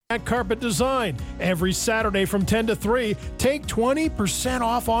At Carpet Design. Every Saturday from 10 to 3, take 20%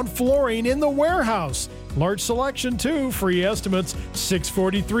 off on flooring in the warehouse. Large selection, too. Free estimates.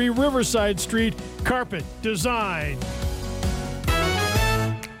 643 Riverside Street. Carpet Design.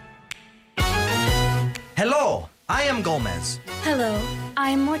 Hello, I am Gomez. Hello,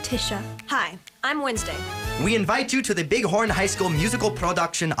 I'm Morticia. Hi, I'm Wednesday. We invite you to the Bighorn High School musical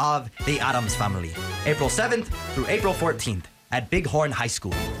production of The Addams Family, April 7th through April 14th at Bighorn High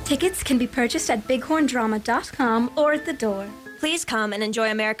School. Tickets can be purchased at bighorndrama.com or at the door. Please come and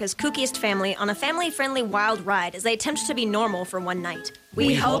enjoy America's kookiest family on a family-friendly wild ride as they attempt to be normal for one night.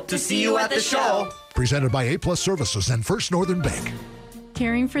 We hope to see you at the show. Presented by A+ Services and First Northern Bank.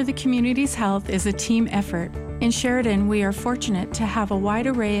 Caring for the community's health is a team effort. In Sheridan, we are fortunate to have a wide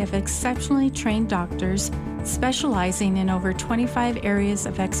array of exceptionally trained doctors specializing in over 25 areas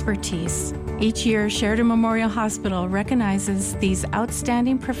of expertise. Each year, Sheridan Memorial Hospital recognizes these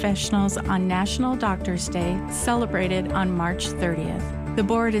outstanding professionals on National Doctors Day, celebrated on March 30th. The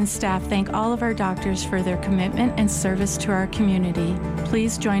board and staff thank all of our doctors for their commitment and service to our community.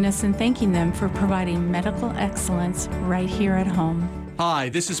 Please join us in thanking them for providing medical excellence right here at home. Hi,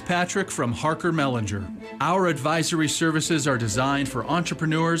 this is Patrick from Harker Mellinger. Our advisory services are designed for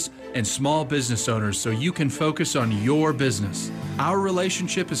entrepreneurs and small business owners so you can focus on your business. Our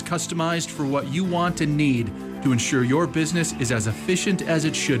relationship is customized for what you want and need to ensure your business is as efficient as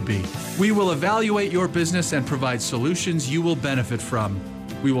it should be. We will evaluate your business and provide solutions you will benefit from.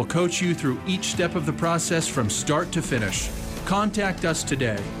 We will coach you through each step of the process from start to finish. Contact us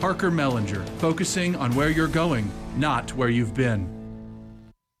today, Harker Mellinger, focusing on where you're going, not where you've been.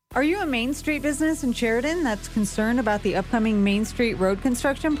 Are you a Main Street business in Sheridan that's concerned about the upcoming Main Street road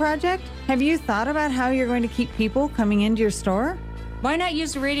construction project? Have you thought about how you're going to keep people coming into your store? Why not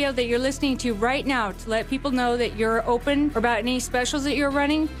use the radio that you're listening to right now to let people know that you're open or about any specials that you're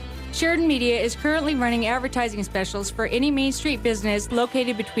running? Sheridan Media is currently running advertising specials for any Main Street business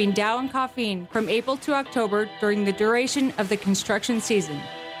located between Dow and Coffeen from April to October during the duration of the construction season.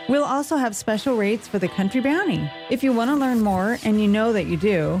 We'll also have special rates for the Country Bounty. If you want to learn more, and you know that you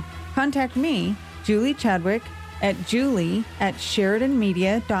do, contact me, Julie Chadwick, at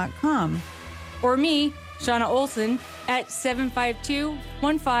julie@sheridanmedia.com. Or me, Shauna Olson, at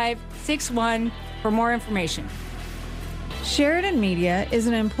 752-1561 for more information. Sheridan Media is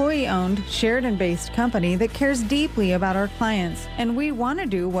an employee-owned, Sheridan-based company that cares deeply about our clients, and we want to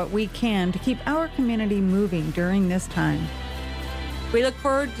do what we can to keep our community moving during this time. We look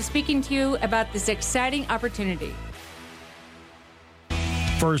forward to speaking to you about this exciting opportunity.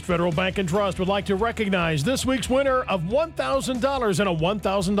 First Federal Bank and Trust would like to recognize this week's winner of $1,000 and a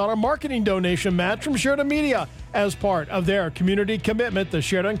 $1,000 marketing donation match from Sheridan Media. As part of their community commitment, the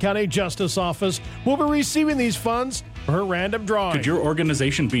Sheridan County Justice Office will be receiving these funds for her random drawing. Could your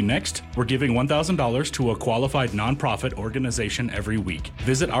organization be next? We're giving $1,000 to a qualified nonprofit organization every week.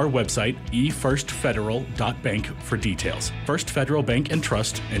 Visit our website, efirstfederal.bank, for details. First Federal Bank and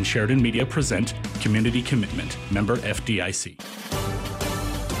Trust and Sheridan Media present Community Commitment. Member FDIC.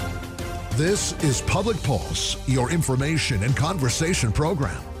 This is Public Pulse, your information and conversation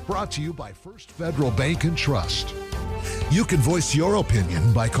program, brought to you by First Federal Bank and Trust. You can voice your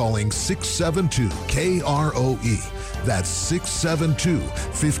opinion by calling 672-KROE. That's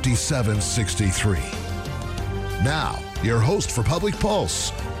 672-5763. Now, your host for Public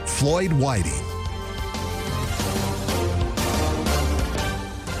Pulse, Floyd Whiting.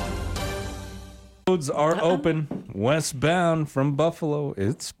 Roads are open westbound from Buffalo.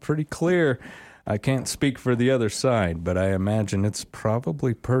 It's pretty clear. I can't speak for the other side, but I imagine it's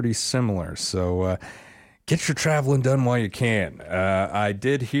probably pretty similar. So get your traveling done while you can. I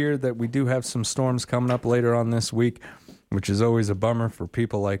did hear that we do have some storms coming up later on this week, which is always a bummer for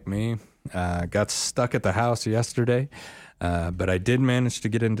people like me. Got stuck at the house yesterday, but I did manage to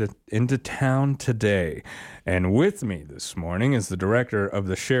get into town today. And with me this morning is the director of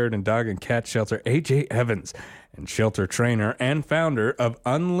the Sheridan Dog and Cat Shelter, A.J. Evans, and shelter trainer and founder of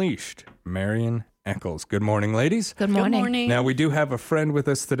Unleashed, Marion Eccles. Good morning, ladies. Good morning. Good morning. Now, we do have a friend with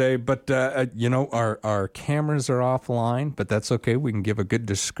us today, but, our cameras are offline, but that's okay. We can give a good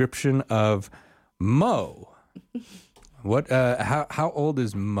description of Mo. How old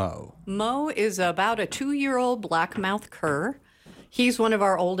is Mo? Mo is about a 2-year-old blackmouth cur. He's one of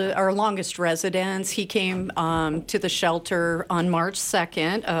our longest residents. He came to the shelter on March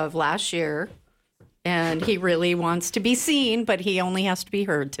 2nd of last year, and he really wants to be seen, but he only has to be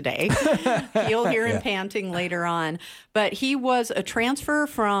heard today. You'll hear him panting later on. But he was a transfer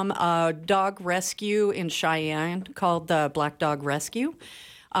from a dog rescue in Cheyenne called the Black Dog Rescue.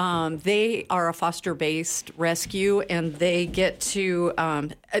 They are a foster-based rescue, and they get to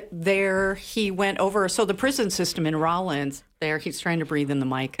he went over. So the prison system in Rollins, he's trying to breathe in the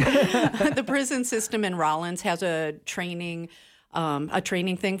mic. The prison system in Rollins has a training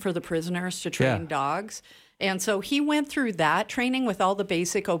thing for the prisoners to train dogs. And so he went through that training with all the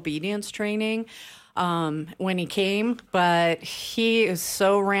basic obedience training when he came, but he is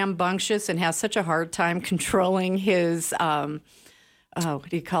so rambunctious and has such a hard time controlling his, what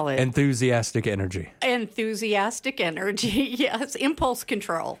do you call it? Enthusiastic energy. Enthusiastic energy, yes, impulse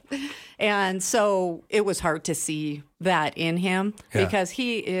control. And so it was hard to see that in him because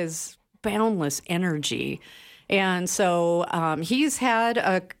he is boundless energy. And so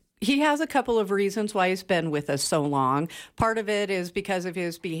he has a couple of reasons why he's been with us so long. Part of it is because of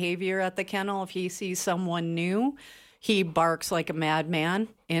his behavior at the kennel. If he sees someone new, he barks like a madman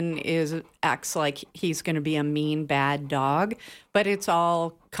and acts like he's going to be a mean, bad dog. But it's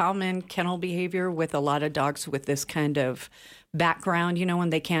all common kennel behavior with a lot of dogs with this kind of background,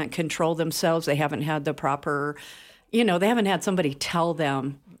 when they can't control themselves. They haven't had the proper, they haven't had somebody tell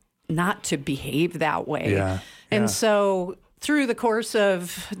them not to behave that way. Yeah. And so through the course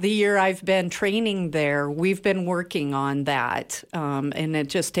of the year I've been training there, we've been working on that, and it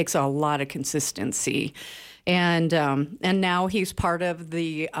just takes a lot of consistency. And now he's part of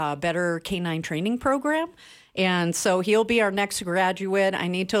the Better Canine Training Program, and so he'll be our next graduate. I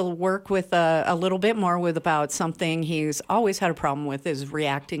need to work with a little bit more about something he's always had a problem with, is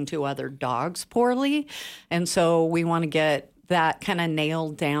reacting to other dogs poorly, and so we want to get that kind of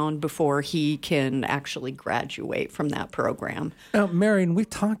nailed down before he can actually graduate from that program. Now, Marion, we've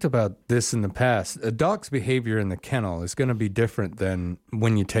talked about this in the past. A dog's behavior in the kennel is going to be different than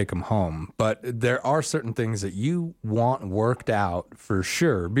when you take them home, but there are certain things that you want worked out for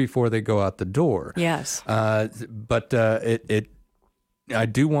sure before they go out the door. Yes. But I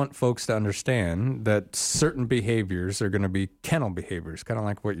do want folks to understand that certain behaviors are going to be kennel behaviors, kind of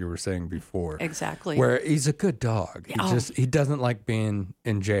like what you were saying before. Exactly. Where he's a good dog. He doesn't like being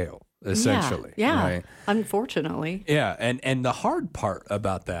in jail, essentially. Yeah. Right? Unfortunately. Yeah. And the hard part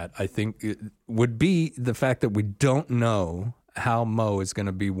about that, I think, would be the fact that we don't know how Mo is going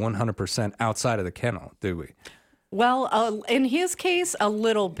to be 100% outside of the kennel, do we? Well, in his case, a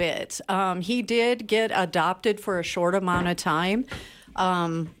little bit. He did get adopted for a short amount of time.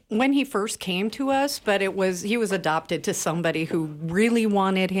 When he first came to us, but he was adopted to somebody who really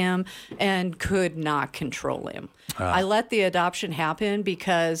wanted him and could not control him. I let the adoption happen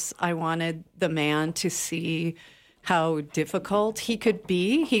because I wanted the man to see how difficult he could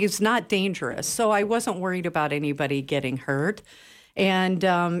be. He's not dangerous, so I wasn't worried about anybody getting hurt. And,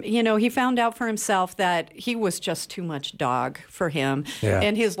 he found out for himself that he was just too much dog for him. Yeah.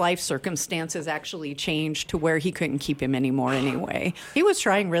 And his life circumstances actually changed to where he couldn't keep him anymore anyway. He was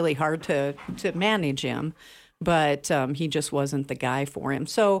trying really hard to manage him, but he just wasn't the guy for him.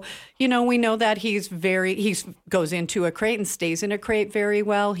 So, we know that he goes into a crate and stays in a crate very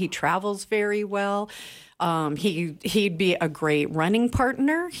well. He travels very well. He'd be a great running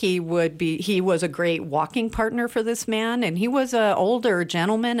partner. He was a great walking partner for this man, and he was an older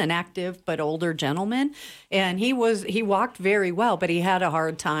gentleman, an active but older gentleman, and he walked very well, but he had a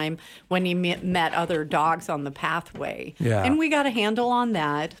hard time when he met other dogs on the pathway. Yeah. And we got a handle on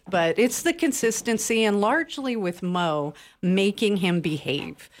that, but it's the consistency, and largely with Mo, making him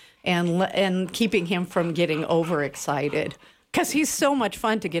behave and keeping him from getting overexcited. Because he's so much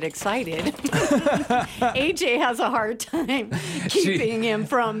fun to get excited. AJ has a hard time keeping him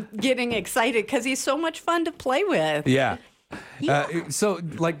from getting excited because he's so much fun to play with. Yeah. So,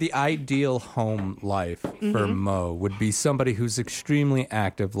 like, the ideal home life for Mo would be somebody who's extremely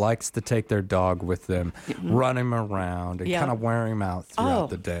active, likes to take their dog with them, run him around, and kind of wear him out throughout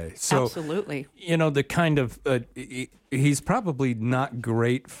the day. So, absolutely. The kind of, he's probably not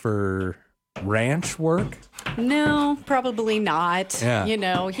great for ranch work. No, probably not. Yeah.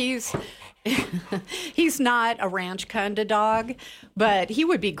 He's not a ranch kind of dog, but he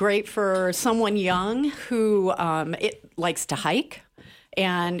would be great for someone young who likes to hike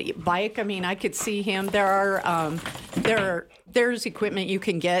and bike. I mean, I could see him. There's equipment you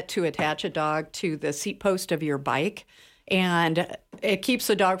can get to attach a dog to the seat post of your bike, and it keeps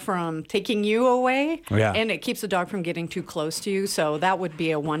the dog from taking you away, and it keeps the dog from getting too close to you. So that would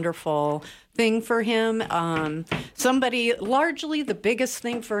be a wonderful thing for him. Largely the biggest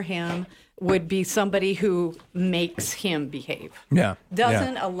thing for him would be somebody who makes him behave. Yeah.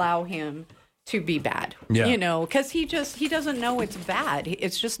 Doesn't allow him to be bad. Yeah. Because he doesn't know it's bad.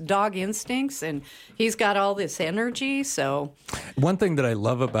 It's just dog instincts, and he's got all this energy. So one thing that I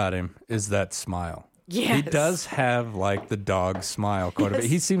love about him is that smile. Yes. He does have like the dog smile quite a bit.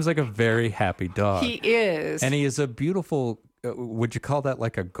 He seems like a very happy dog. He is. And he is a beautiful, would you call that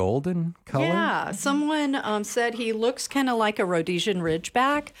like a golden color? Yeah. Someone said he looks kind of like a Rhodesian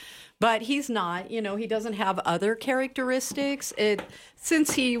Ridgeback, but he's not. He doesn't have other characteristics.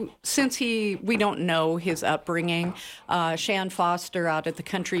 Since we don't know his upbringing, Shan Foster out at the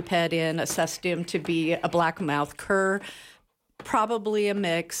Country Pet Inn assessed him to be a blackmouth cur. Probably a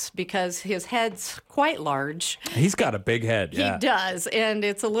mix because his head's quite large. He's got a big head, yeah. He does, and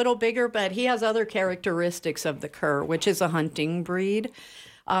it's a little bigger, but he has other characteristics of the cur, which is a hunting breed.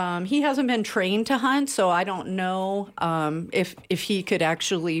 He hasn't been trained to hunt, so I don't know if he could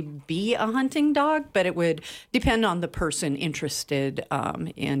actually be a hunting dog, but it would depend on the person interested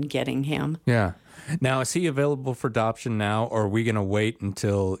in getting him. Yeah. Now, is he available for adoption now, or are we going to wait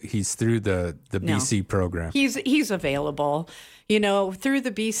until he's through the BC program? He's available. Through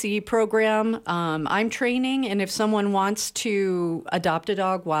the BC program, I'm training, and if someone wants to adopt a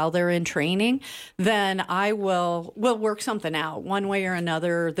dog while they're in training, then we'll work something out. One way or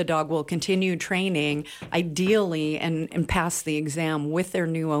another, the dog will continue training, ideally, and pass the exam with their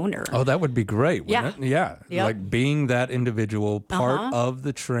new owner. Oh, that would be great, wouldn't it? Yeah. Yep. Like being that individual part of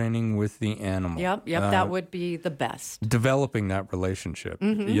the training with the animal. Yep, that would be the best. Developing that relationship.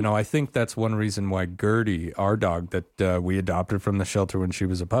 Mm-hmm. I think that's one reason why Gertie, our dog that we adopted from the shelter when she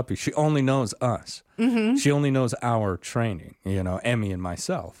was a puppy, she only knows us. Mm-hmm. She only knows our training, Emmy and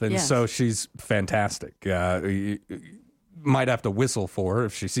myself. And so she's fantastic. You might have to whistle for her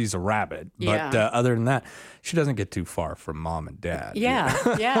if she sees a rabbit. But other than that, she doesn't get too far from mom and dad. Yeah,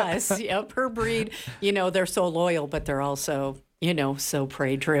 yes. Yep. Her breed, they're so loyal, but they're also... so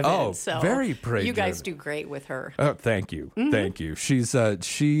prey-driven. Oh, so very prey-driven. You guys do great with her. Oh, thank you. Mm-hmm. Thank you.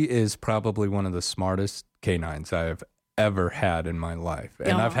 She is probably one of the smartest canines I have ever had in my life.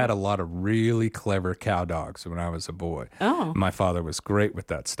 And I've had a lot of really clever cow dogs when I was a boy. Oh. My father was great with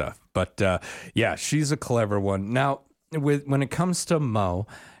that stuff. But she's a clever one. Now, when it comes to Mo,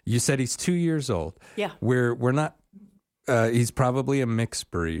 you said he's 2 years old. Yeah. We're not he's probably a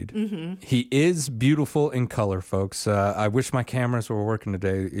mixed breed. Mm-hmm. He is beautiful in color, folks. I wish my cameras were working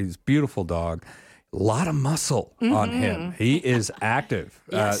today. He's a beautiful dog. A lot of muscle on him. He is active.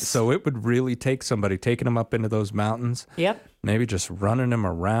 Yes. So it would really take somebody taking him up into those mountains. Yep. Maybe just running him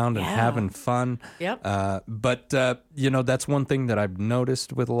around and having fun. Yep. But that's one thing that I've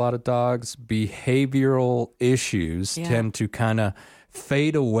noticed with a lot of dogs. Behavioral issues tend to kind of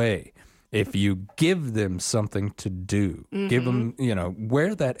fade away if you give them something to do. Give them,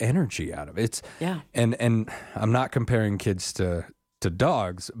 wear that energy out of it. And I'm not comparing kids to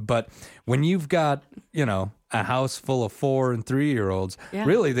dogs, but when you've got, a house full of 4 and 3 year olds,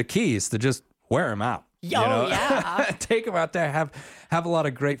 really the key is to just wear them out. Take them out there, have a lot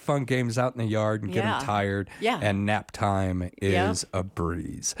of great fun games out in the yard and get them tired. And nap time is a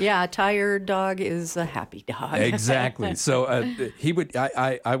breeze. Yeah, a tired dog is a happy dog. Exactly. So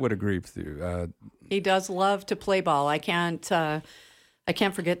I would agree with you. He does love to play ball. I can't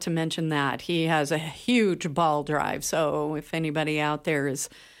forget to mention that. He has a huge ball drive. So if anybody out there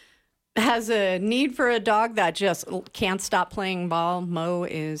has a need for a dog that just can't stop playing ball, Mo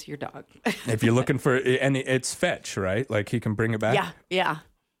is your dog. If you're looking for, and it's fetch, right? Like he can bring it back? Yeah.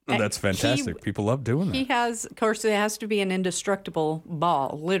 Oh, that's fantastic. People love doing that. He has, of course, it has to be an indestructible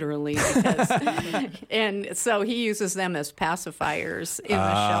ball, literally. And so he uses them as pacifiers in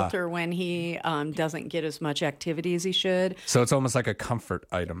the shelter when he doesn't get as much activity as he should. So it's almost like a comfort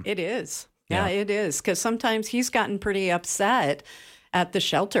item. It is. Yeah, it is. Because sometimes he's gotten pretty upset at the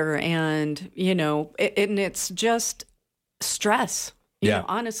shelter, and, it's just stress.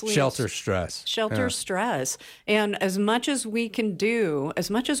 Honestly, shelter stress. Stress. And as much as we do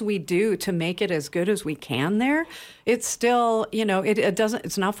to make it as good as we can there, it's still,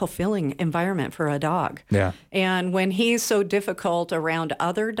 it's not a fulfilling environment for a dog. Yeah. And when he's so difficult around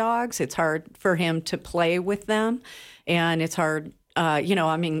other dogs, it's hard for him to play with them. And it's hard,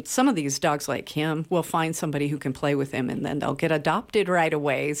 some of these dogs like him will find somebody who can play with him, and then they'll get adopted right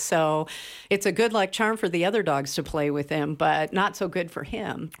away. So it's a good luck charm for the other dogs to play with him, but not so good for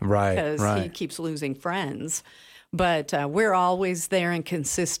him. Right. Because he keeps losing friends. But we're always there and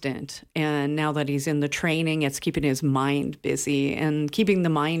consistent. And now that he's in the training, it's keeping his mind busy. And keeping the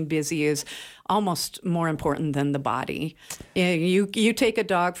mind busy is almost more important than the body. You take a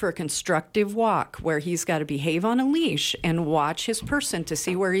dog for a constructive walk where he's got to behave on a leash and watch his person to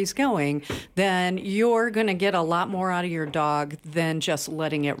see where he's going, then you're going to get a lot more out of your dog than just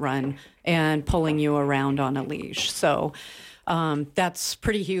letting it run and pulling you around on a leash. So That's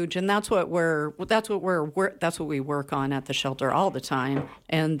pretty huge, and that's what we work on at the shelter all the time.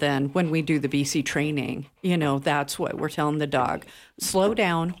 And then when we do the BC training, that's what we're telling the dog: slow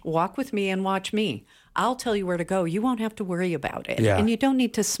down, walk with me, and watch me. I'll tell you where to go. You won't have to worry about it. Yeah. And you don't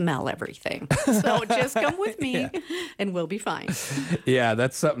need to smell everything. So just come with me and we'll be fine. Yeah,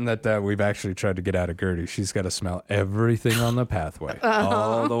 that's something that we've actually tried to get out of Gertie. She's got to smell everything on the pathway,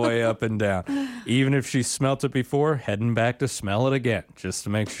 all the way up and down. Even if she smelt it before, heading back to smell it again, just to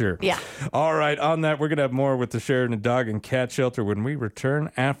make sure. Yeah. All right, on that, we're going to have more with the Sheridan Dog and Cat Shelter when we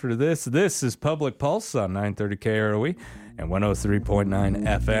return after this. This is Public Pulse on 930 KROE and 103.9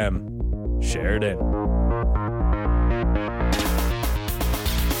 FM. Sheridan.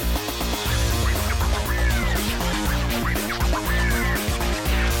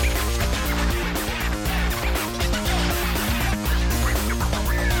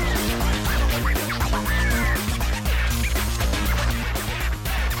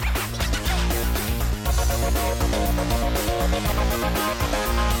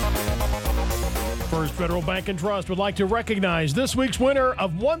 First Federal Bank and Trust would like to recognize this week's winner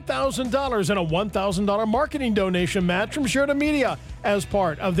of $1,000 and a $1,000 marketing donation match from Sheridan Media. As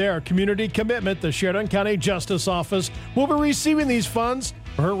part of their community commitment, the Sheridan County Justice Office will be receiving these funds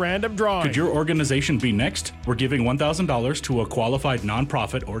for random drawing. Could your organization be next? We're giving $1,000 to a qualified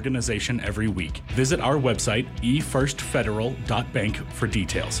nonprofit organization every week. Visit our website, efirstfederal.bank, for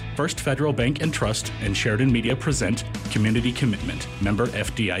details. First Federal Bank and Trust and Sheridan Media present Community Commitment. Member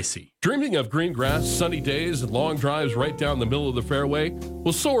FDIC. Dreaming of green grass, sunny days, and long drives right down the middle of the fairway?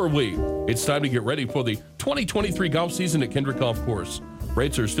 Well, so are we. It's time to get ready for the 2023 golf season at Kendrick Golf Course.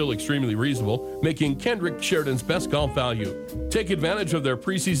 Rates are still extremely reasonable, making Kendrick Sheridan's best golf value. Take advantage of their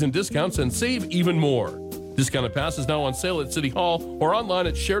preseason discounts and save even more. Discounted pass is now on sale at City Hall or online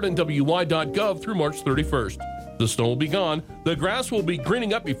at SheridanWY.gov through March 31st. The snow will be gone, the grass will be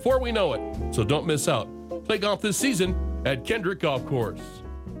greening up before we know it, so don't miss out. Play golf this season at Kendrick Golf Course.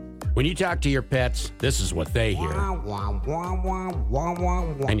 When you talk to your pets, this is what they hear.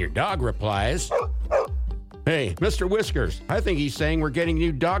 And your dog replies, "Hey, Mr. Whiskers, I think he's saying we're getting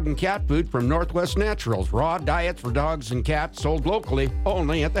new dog and cat food from Northwest Naturals. Raw diets for dogs and cats sold locally,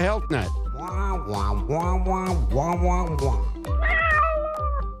 only at the Health Nut."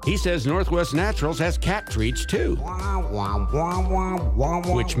 He says Northwest Naturals has cat treats too.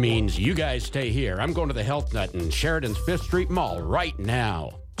 Which means you guys stay here. I'm going to the Health Nut in Sheridan's 5th Street Mall right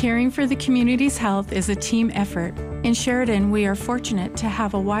now. Caring for the community's health is a team effort. In Sheridan, we are fortunate to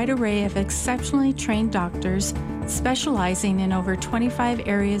have a wide array of exceptionally trained doctors specializing in over 25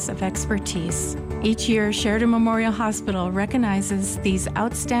 areas of expertise. Each year, Sheridan Memorial Hospital recognizes these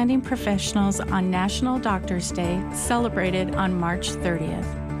outstanding professionals on National Doctors Day, celebrated on March 30th.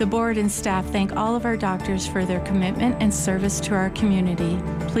 The board and staff thank all of our doctors for their commitment and service to our community.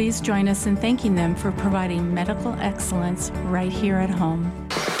 Please join us in thanking them for providing medical excellence right here at home.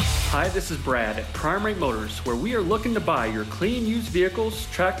 Hi, this is Brad at Prime Rate Motors, where we are looking to buy your clean used vehicles,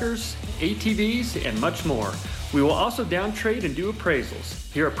 tractors, ATVs, and much more. We will also down trade and do appraisals.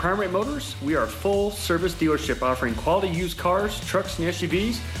 Here at Prime Rate Motors, we are a full service dealership offering quality used cars, trucks, and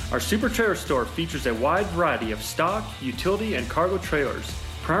SUVs. Our Super Trailer store features a wide variety of stock, utility, and cargo trailers.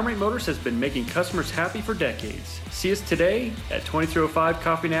 Prime Rate Motors has been making customers happy for decades. See us today at 2305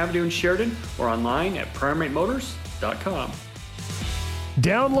 Coffin Avenue in Sheridan or online at PrimeRateMotors.com.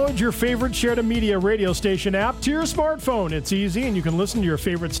 Download your favorite Sheridan Media radio station app to your smartphone. It's easy, and you can listen to your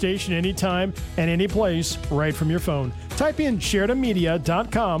favorite station anytime and any place right from your phone. Type in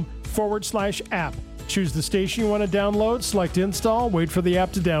SheridanMedia.com/app. Choose the station you want to download, select install, wait for the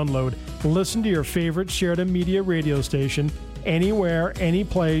app to download. Listen to your favorite Sheridan Media radio station anywhere,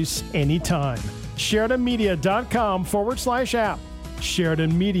 anyplace, anytime. SheridanMedia.com/app.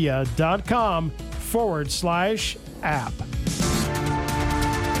 SheridanMedia.com/app.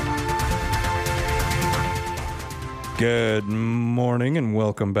 Good morning and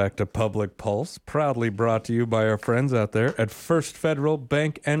welcome back to Public Pulse, proudly brought to you by our friends out there at First Federal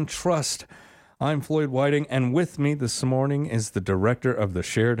Bank and Trust. I'm Floyd Whiting, and with me this morning is the director of the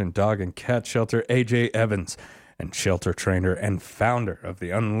Sheridan Dog and Cat Shelter, AJ Evans, and shelter trainer and founder of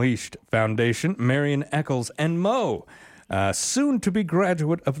the Unleashed Foundation, Marion Eccles, and Mo, soon-to-be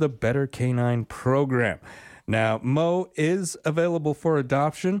graduate of the Better Canine program. Now, Mo is available for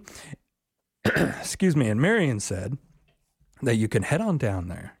adoption. Excuse me, and Marion said that you can head on down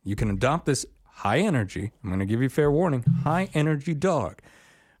there. You can adopt this high-energy, I'm going to give you fair warning, high-energy dog.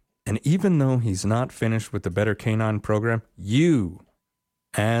 And even though he's not finished with the Better Canine program, you,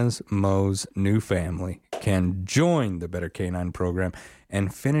 as Mo's new family, can join the Better Canine program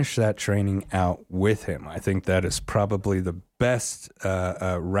and finish that training out with him. I think that is probably the best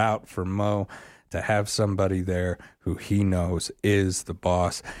route for Mo to have somebody there who he knows is the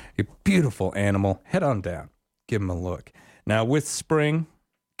boss. A beautiful animal. Head on down. Give him a look. Now, with spring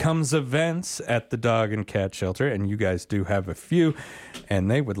comes events at the dog and cat shelter, and you guys do have a few, and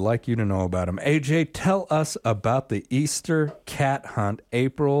they would like you to know about them. AJ, tell us about the Easter cat hunt,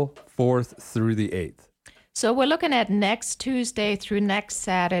 April 4th through the 8th. So we're looking at next Tuesday through next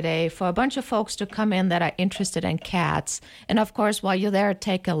Saturday for a bunch of folks to come in that are interested in cats. And of course, while you're there,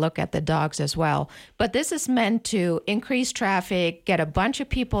 take a look at the dogs as well. But this is meant to increase traffic, get a bunch of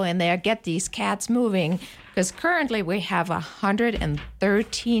people in there, get these cats moving. Because currently we have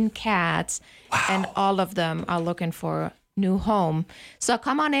 113 cats, and all of them are looking for a new home. So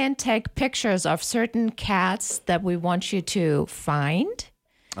come on in, take pictures of certain cats that we want you to find.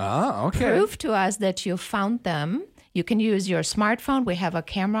 Ah, okay. Prove to us that you found them. You can use your smartphone. We have a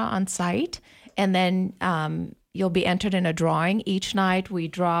camera on site. And then you'll be entered in a drawing. Each night we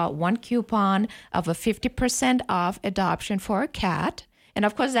draw one coupon of a 50% off adoption for a cat. And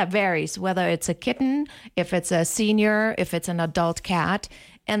of course that varies, whether it's a kitten, if it's a senior, if it's an adult cat.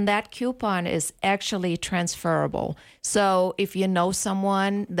 And that coupon is actually transferable. So if you know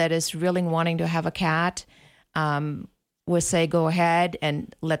someone that is really wanting to have a cat, we'll say go ahead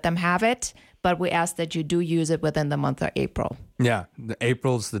and let them have it, but we ask that you do use it within the month of April. Yeah,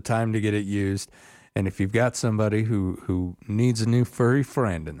 April's the time to get it used. And if you've got somebody who needs a new furry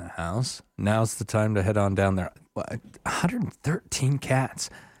friend in the house, now's the time to head on down there. 113 cats.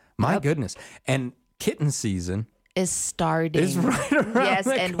 My goodness. And kitten season is starting. Is right around yes,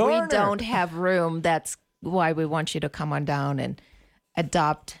 the and corner. we don't have room. That's why we want you to come on down and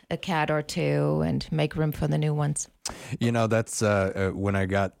adopt a cat or two and make room for the new ones. You know, that's when I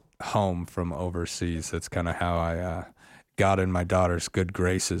got home from overseas, that's kind of how I got in my daughter's good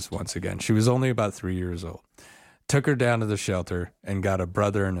graces once again. She was only about 3 years old. Took her down to the shelter and got a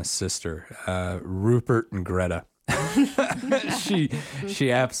brother and a sister, Rupert and Greta.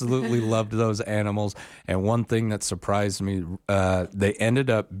 She absolutely loved those animals. And one thing that surprised me, they ended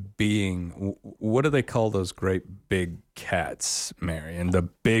up being, what do they call those great big cats, Marion? The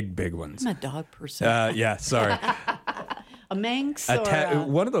big ones. I'm a dog person. Yeah, sorry. A Manx?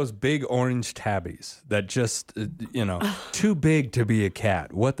 One of those big orange tabbies that just, too big to be a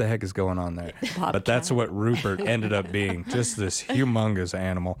cat. What the heck is going on there? But that's what Rupert ended up being, just this humongous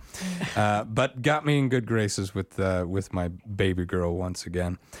animal. But got me in good graces with my baby girl once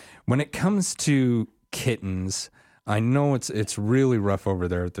again. When it comes to kittens, I know it's really rough over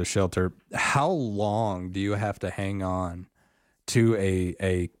there at the shelter. How long do you have to hang on to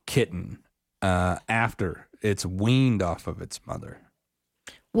a kitten after it's weaned off of its mother?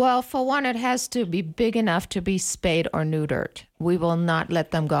 Well, for one, it has to be big enough to be spayed or neutered. We will not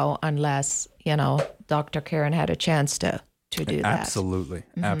let them go unless, Dr. Karen had a chance to do that. Absolutely.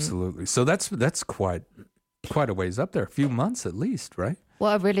 Mm-hmm. Absolutely. So that's quite a ways up there, a few months at least, right?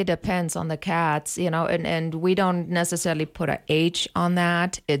 Well, it really depends on the cats, and we don't necessarily put an age on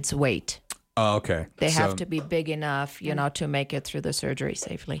that. It's weight. Oh, okay. They have to be big enough, to make it through the surgery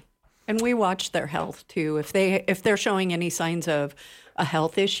safely. And we watch their health too. If they're showing any signs of a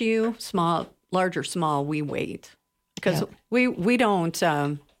health issue, large or small, we wait because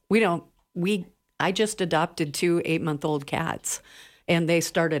I just adopted 2 8-month-old cats, and they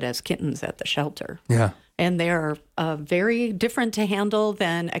started as kittens at the shelter. Yeah, and they're very different to handle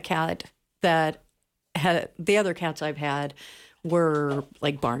than a cat that the other cats I've had were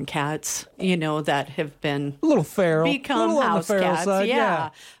like barn cats, that have been a little feral, become house cats. Side,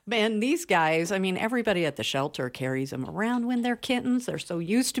 yeah. And these guys, everybody at the shelter carries them around when they're kittens. They're so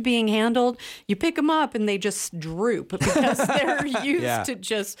used to being handled. You pick them up and they just droop because they're used to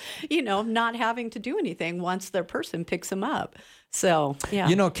just, not having to do anything once their person picks them up. So,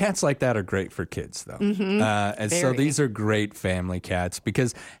 yeah. Cats like that are great for kids, though. Mm-hmm. And so these are great family cats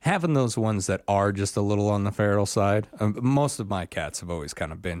because having those ones that are just a little on the feral side, most of my cats have always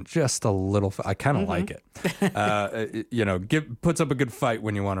kind of been just a little, I kind of like it. Puts up a good fight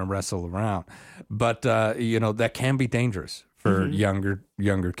when you want to wrestle around. But, that can be dangerous for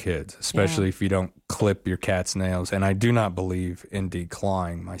younger kids, especially if you don't clip your cat's nails. And I do not believe in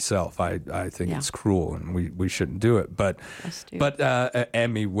declawing myself. I think it's cruel and we shouldn't do it. But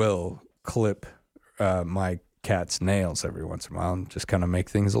Emmy will clip my cat's nails every once in a while and just kind of make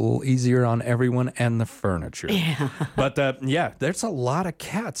things a little easier on everyone and the furniture. Yeah. But there's a lot of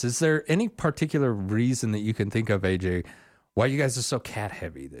cats. Is there any particular reason that you can think of, AJ, why you guys are so cat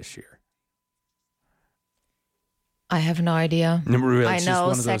heavy this year? I have no idea. I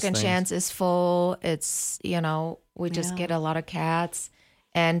know Second Chance is full. It's, we just get a lot of cats.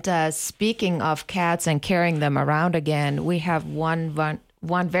 And speaking of cats and carrying them around again, we have one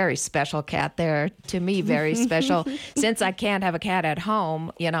very special cat there. To me, very special. Since I can't have a cat at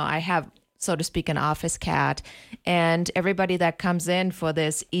home, I have, so to speak, an office cat. And everybody that comes in for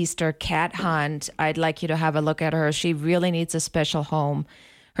this Easter cat hunt, I'd like you to have a look at her. She really needs a special home.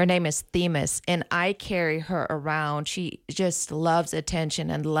 Her name is Themis, and I carry her around. She just loves attention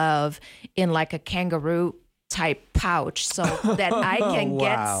and love in like a kangaroo type pouch so that I can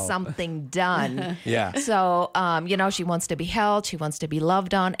get something done. Yeah. So, she wants to be held. She wants to be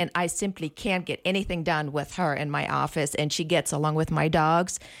loved on. And I simply can't get anything done with her in my office. And she gets along with my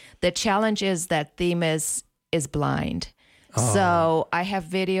dogs. The challenge is that Themis is blind. Oh. So I have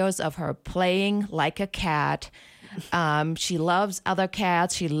videos of her playing like a cat. She loves other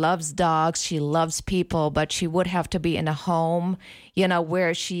cats. She loves dogs. She loves people, but she would have to be in a home,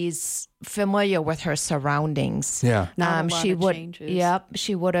 where she's familiar with her surroundings. Yeah. Not a lot of changes. Yep.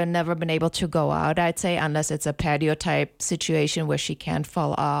 She would have never been able to go out, I'd say, unless it's a patio type situation where she can't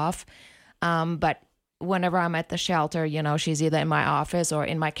fall off. But whenever I'm at the shelter, she's either in my office or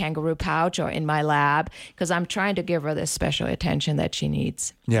in my kangaroo pouch or in my lab because I'm trying to give her the special attention that she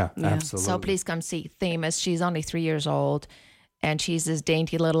needs. Yeah, absolutely. So please come see Themis. She's only 3 years old and she's this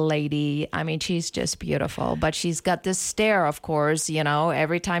dainty little lady. I mean, she's just beautiful, but she's got this stare, of course,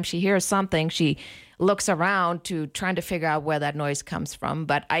 every time she hears something, she looks around to trying to figure out where that noise comes from.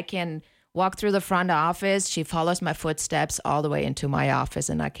 But I can walk through the front office. She follows my footsteps all the way into my office,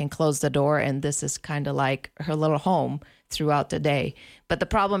 and I can close the door, and this is kind of like her little home throughout the day. But the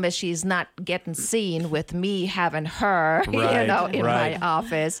problem is she's not getting seen with me having her, in my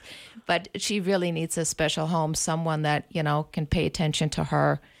office. But she really needs a special home, someone that, can pay attention to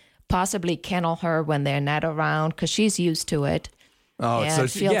her, possibly kennel her when they're not around, because she's used to it. Oh, and so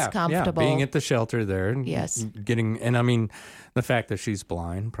feels comfortable. Being at the shelter there, and yes, and I mean, the fact that she's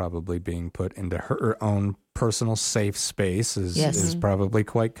blind, probably being put into her own personal safe space is probably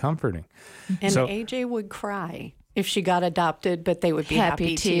quite comforting. And so, AJ would cry if she got adopted, but they would be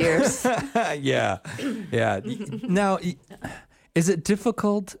happy tears. yeah. Now, is it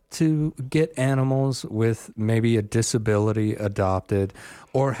difficult to get animals with maybe a disability adopted,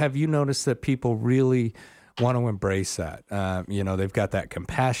 or have you noticed that people really want to embrace that? They've got that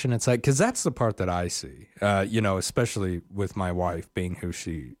compassionate side, because that's the part that I see, especially with my wife being who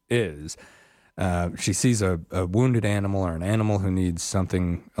she is. She sees a wounded animal or an animal who needs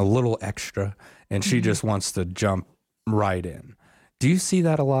something a little extra, and she just wants to jump right in. Do you see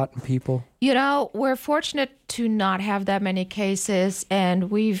that a lot in people? We're fortunate to not have that many cases, and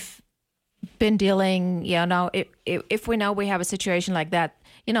we've been dealing, if we know we have a situation like that,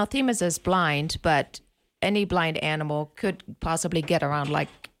 Themis is blind, but any blind animal could possibly get around like,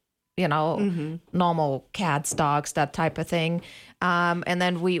 normal cats, dogs, that type of thing. And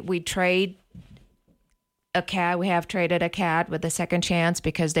then we trade a cat. We have traded a cat with a second chance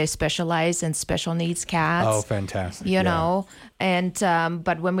because they specialize in special needs cats. Oh, fantastic. And,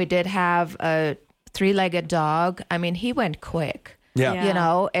 but when we did have a 3-legged dog, I mean, he went quick.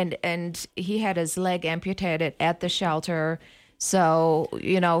 Yeah. And he had his leg amputated at the shelter. So,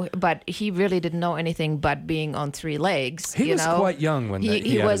 but he really didn't know anything but being on 3 legs. He was quite young when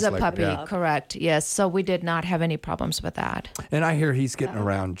he had was his a leg, puppy, yeah. correct. Yes. So we did not have any problems with that. And I hear he's getting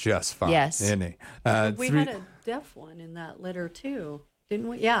around just fine. Yes. Isn't he? We had a deaf one in that litter too, didn't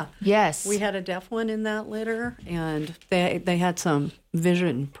we? Yeah. Yes. We had a deaf one in that litter, and they had some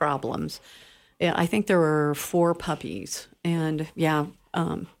vision problems. Yeah, I think there were 4 puppies, and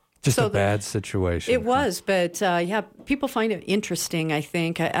just a bad situation. It was, but people find it interesting, I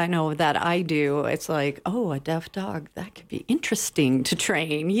think. I know that I do. It's like, a deaf dog, that could be interesting to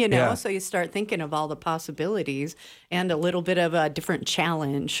train, Yeah. So you start thinking of all the possibilities and a little bit of a different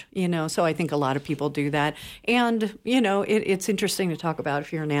challenge, So I think a lot of people do that. And, it's interesting to talk about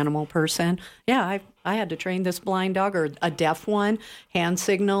if you're an animal person. Yeah, I had to train this blind dog or a deaf one, hand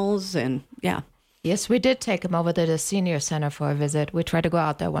signals, and Yes, we did take him over to the senior center for a visit. We try to go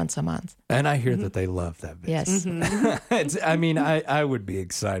out there once a month. And I hear that they love that visit. Yes. I would be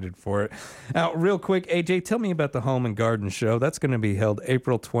excited for it. Now, real quick, AJ, tell me about the Home and Garden Show. That's going to be held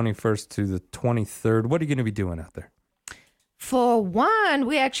April 21st to the 23rd. What are you going to be doing out there? For one,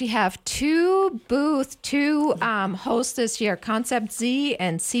 we actually have 2 hosts this year, Concept Z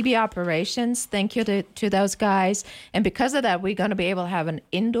and CB Operations. Thank you to those guys. And because of that, we're going to be able to have an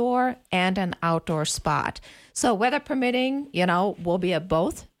indoor and an outdoor spot. So weather permitting, we'll be at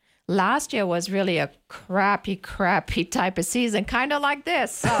both. Last year was really a crappy type of season, kind of like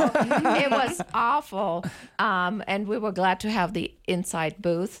this. So it was awful. And we were glad to have the inside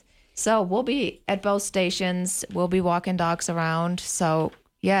booth. So we'll be at both stations. We'll be walking dogs around. So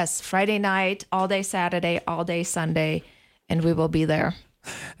Yes, Friday night, all day Saturday, all day Sunday, and we will be there.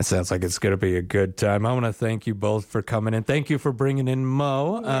 It sounds like it's going to be a good time. I want to thank you both for coming in. Thank you for bringing in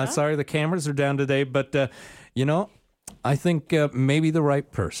Mo. Sorry the cameras are down today, but, I think maybe the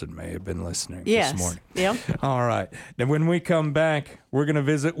right person may have been listening this morning. Yep. All right. Now, when we come back, we're going to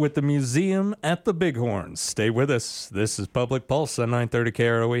visit with the museum at the Bighorns. Stay with us. This is Public Pulse on 930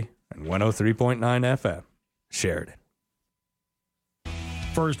 KROE and 103.9 FM. Sheridan.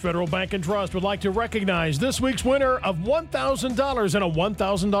 First Federal Bank and Trust would like to recognize this week's winner of $1,000 and a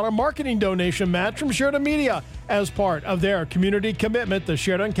 $1,000 marketing donation match from Sheridan Media. As part of their community commitment, the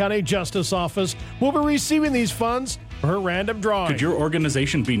Sheridan County Justice Office will be receiving these funds for her random drawing. Could your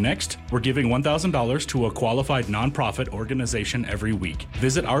organization be next? We're giving $1,000 to a qualified nonprofit organization every week.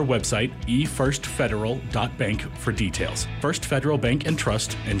 Visit our website, efirstfederal.bank, for details. First Federal Bank and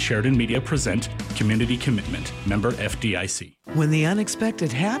Trust and Sheridan Media present Community Commitment, member FDIC. When the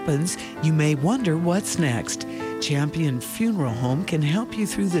unexpected happens, you may wonder what's next. Champion Funeral Home can help you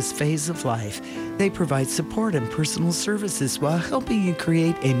through this phase of life. They provide support and personal services while helping you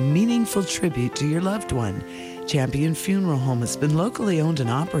create a meaningful tribute to your loved one. Champion Funeral Home has been locally owned and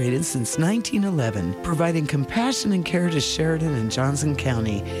operated since 1911, providing compassion and care to Sheridan and Johnson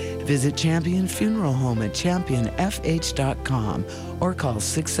County. Visit Champion Funeral Home at championfh.com or call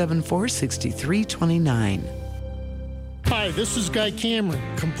 674-6329. Hi, this is Guy Cameron,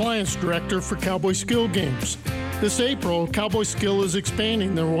 Compliance Director for Cowboy Skill Games. This April, Cowboy Skill is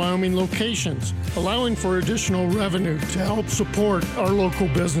expanding their Wyoming locations, allowing for additional revenue to help support our local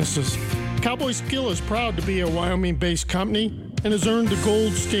businesses. Cowboy Skill is proud to be a Wyoming-based company and has earned the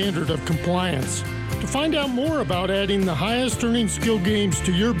gold standard of compliance. To find out more about adding the highest earning skill games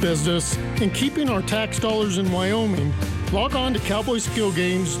to your business and keeping our tax dollars in Wyoming, log on to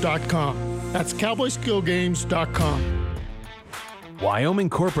cowboyskillgames.com. That's cowboyskillgames.com. Wyoming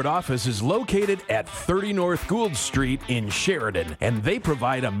Corporate Office is located at 30 North Gould Street in Sheridan, and they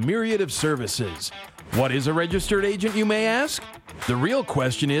provide a myriad of services. What is a registered agent, you may ask? The real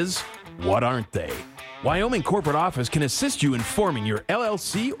question is, what aren't they? Wyoming Corporate Office can assist you in forming your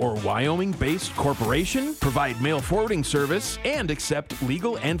LLC or Wyoming-based corporation, provide mail forwarding service, and accept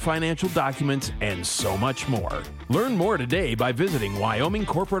legal and financial documents, and so much more. Learn more today by visiting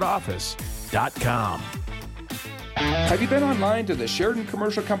WyomingCorporateOffice.com. Have you been online to the Sheridan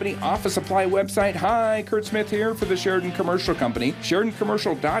Commercial Company office supply website? Hi, Kurt Smith here for the Sheridan Commercial Company.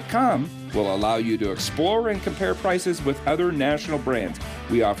 SheridanCommercial.com will allow you to explore and compare prices with other national brands.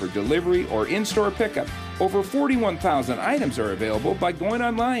 We offer delivery or in-store pickup. Over 41,000 items are available by going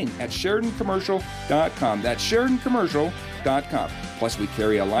online at SheridanCommercial.com. That's SheridanCommercial.com. Plus, we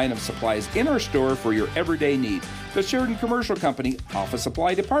carry a line of supplies in our store for your everyday needs. The Sheridan Commercial Company Office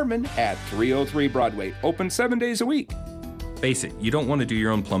Supply Department at 303 Broadway, open 7 days a week. Face it, you don't want to do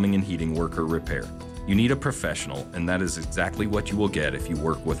your own plumbing and heating work or repair. You need a professional, and that is exactly what you will get if you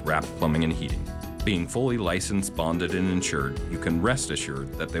work with Rapp Plumbing and Heating. Being fully licensed, bonded, and insured, you can rest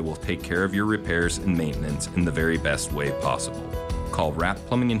assured that they will take care of your repairs and maintenance in the very best way possible. Call Rapp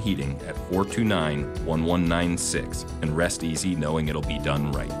Plumbing and Heating at 429-1196 and rest easy knowing it'll be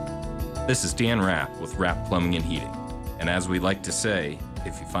done right. This is Dan Rapp with Rapp Plumbing and Heating. And as we like to say,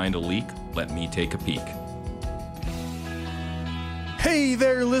 if you find a leak, let me take a peek. Hey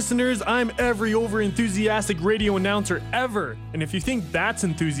there, listeners. I'm every over-enthusiastic radio announcer ever. And if you think that's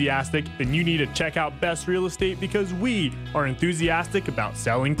enthusiastic, then you need to check out Best Real Estate because we are enthusiastic about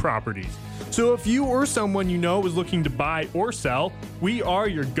selling properties. So if you or someone you know is looking to buy or sell, we are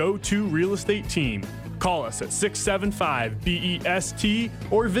your go-to real estate team. Call us at 675-BEST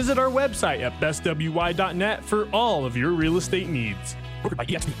or visit our website at bestwy.net for all of your real estate needs. Brokered by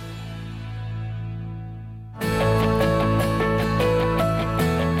EXP.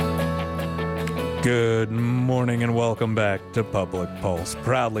 Good morning and welcome back to Public Pulse,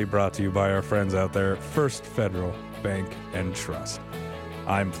 proudly brought to you by our friends out there at First Federal Bank and Trust.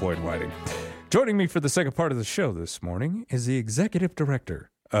 I'm Floyd Whiting. Joining me for the second part of the show this morning is the Executive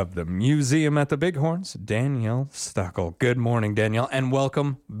Director of the Museum at the Bighorns, Danielle Stockel. Good morning, Danielle, and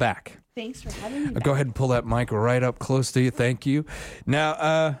welcome back. Thanks for having me back. Go ahead and pull that mic right up close to you. Thank you.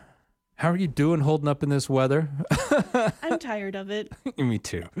 Now, how are you doing holding up in this weather? I'm tired of it. Me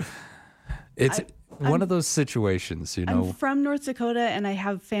too. It's one of those situations, you know. I'm from North Dakota, and I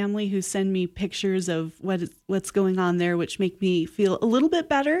have family who send me pictures of what's going on there, which make me feel a little bit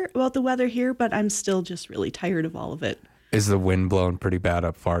better about the weather here, but I'm still just really tired of all of it. Is the wind blowing pretty bad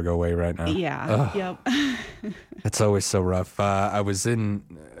up Fargo way right now? Yeah. Yep. It's always so rough. I was doing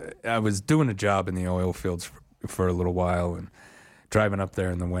a job in the oil fields for a little while, and driving up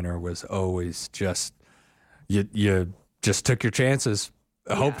there in the winter was always just you just took your chances.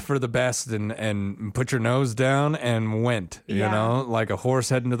 hoped for the best and put your nose down and went, you know, like a horse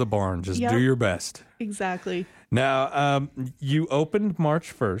heading to the barn. Just do your best. Exactly. Now, you opened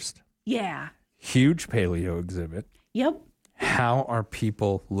March 1st. Yeah. Huge paleo exhibit. Yep. How are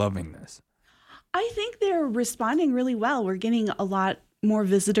people loving this? I think they're responding really well. We're getting a lot more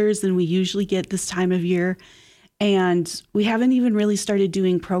visitors than we usually get this time of year. And we haven't even really started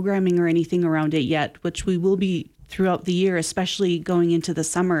doing programming or anything around it yet, which we will be throughout the year, especially going into the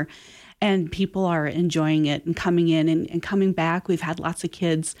summer. And people are enjoying it and coming in and coming back. We've had lots of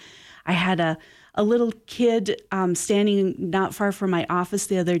kids. I had a little kid standing not far from my office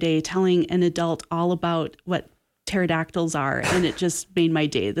the other day telling an adult all about what pterodactyls are, and it just made my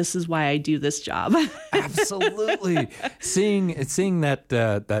day. This is why I do this job. Absolutely. Seeing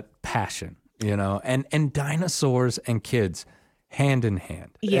that passion, you know, and dinosaurs and kids hand in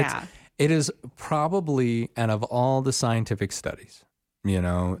hand. Yeah. It is probably, and of all the scientific studies, you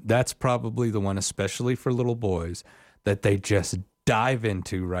know, that's probably the one, especially for little boys, that they just dive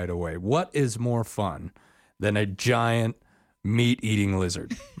into right away. What is more fun than a giant meat-eating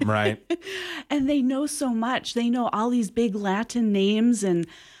lizard, right? And they know so much. They know all these big Latin names and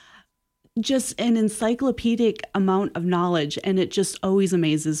just an encyclopedic amount of knowledge, and it just always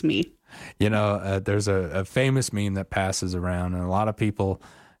amazes me. You know, there's a famous meme that passes around, and a lot of people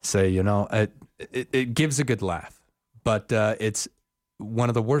say, you know, it gives a good laugh, but it's one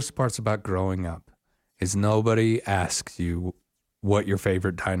of the worst parts about growing up is nobody asks you what your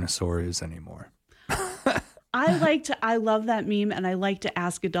favorite dinosaur is anymore. I love that meme, and I like to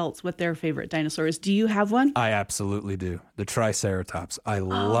ask adults what their favorite dinosaur is. Do you have one? I absolutely do. The Triceratops. I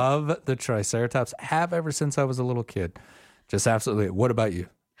love the Triceratops. Have ever since I was a little kid. Just absolutely. What about you?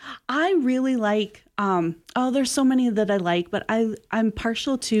 I really like, there's so many that I like, but I'm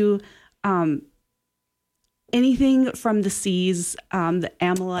partial to anything from the seas, the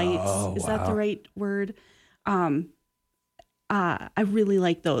amylites. Is that the right word? I really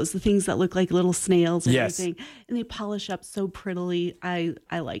like those, the things that look like little snails and everything, and they polish up so prettily. I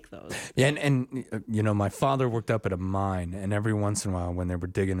like those. Yeah, and you know, my father worked up at a mine, and every once in a while when they were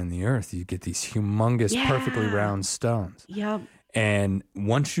digging in the earth, you get these humongous, perfectly round stones. Yep. And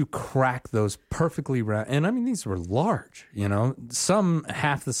once you crack those perfectly round, and I mean, these were large, you know, some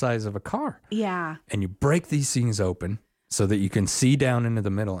half the size of a car. Yeah. And you break these things open so that you can see down into the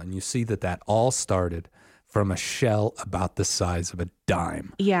middle, and you see that all started from a shell about the size of a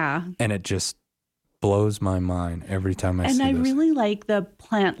dime. Yeah. And it just blows my mind every time I see this. And I really like the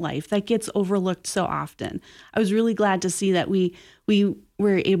plant life that gets overlooked so often. I was really glad to see that we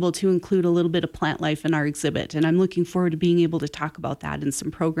were able to include a little bit of plant life in our exhibit, and I'm looking forward to being able to talk about that in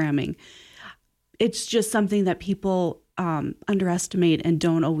some programming. It's just something that people underestimate and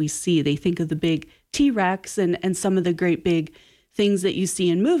don't always see. They think of the big T-Rex and some of the great big things that you see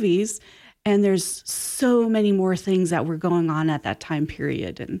in movies, and there's so many more things that were going on at that time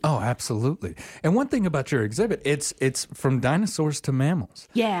period. And oh, absolutely. And one thing about your exhibit, it's from dinosaurs to mammals.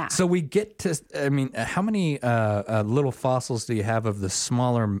 Yeah. So we get to, I mean, how many little fossils do you have of the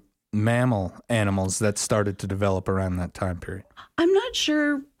smaller mammal animals that started to develop around that time period? I'm not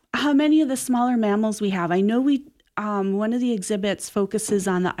sure how many of the smaller mammals we have. I know one of the exhibits focuses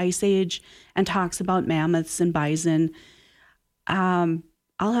on the Ice Age and talks about mammoths and bison.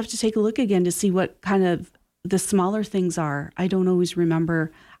 I'll have to take a look again to see what kind of the smaller things are. I don't always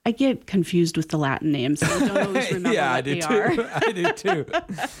remember. I get confused with the Latin names. I don't always remember what they are. I do too.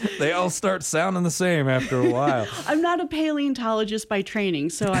 They all start sounding the same after a while. I'm not a paleontologist by training,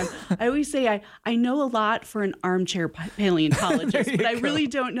 so I always say I know a lot for an armchair paleontologist, but I really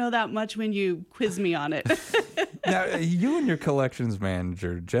don't know that much when you quiz me on it. Now, you and your collections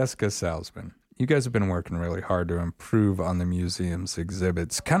manager, Jessica Salzman, you guys have been working really hard to improve on the museum's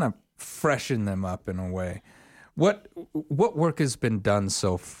exhibits, kind of freshen them up in a way. What work has been done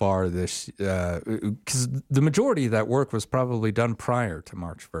so far this? Because the majority of that work was probably done prior to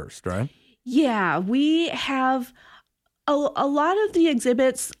March 1st, right? Yeah, we have a lot of the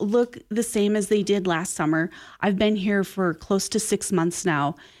exhibits look the same as they did last summer. I've been here for close to 6 months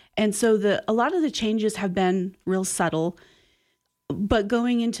now, and so a lot of the changes have been real subtle. But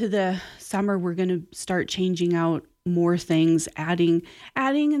going into the summer, we're going to start changing out more things, adding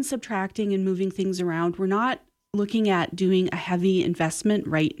and subtracting and moving things around. We're not looking at doing a heavy investment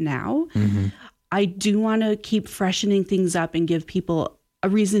right now. Mm-hmm. I do want to keep freshening things up and give people a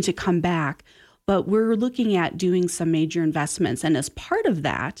reason to come back, but we're looking at doing some major investments. And as part of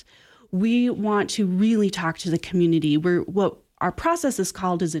that, we want to really talk to the community. What our process is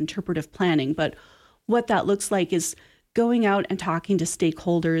called is interpretive planning, but what that looks like is going out and talking to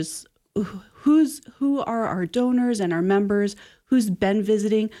stakeholders, who are our donors and our members, who's been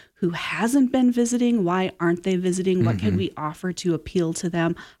visiting, who hasn't been visiting, why aren't they visiting, what can we offer to appeal to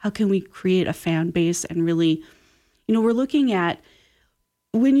them, how can we create a fan base, and really, we're looking at,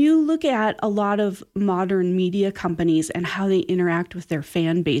 when you look at a lot of modern media companies and how they interact with their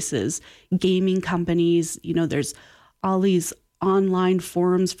fan bases, gaming companies, there's all these online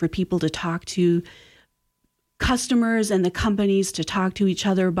forums for people to talk to customers and the companies to talk to each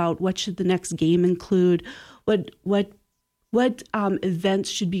other about what should the next game include, what events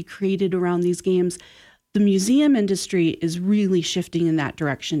should be created around these games. The museum industry is really shifting in that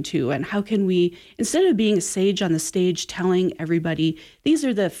direction too. And how can we, instead of being a sage on the stage telling everybody, these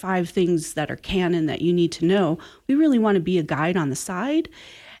are the 5 things that are canon that you need to know, we really want to be a guide on the side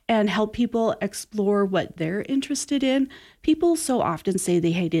and help people explore what they're interested in. People so often say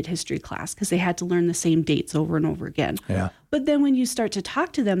they hated history class because they had to learn the same dates over and over again. Yeah. But then when you start to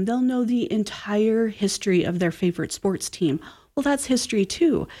talk to them, they'll know the entire history of their favorite sports team. Well, that's history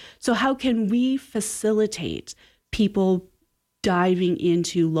too. So how can we facilitate people diving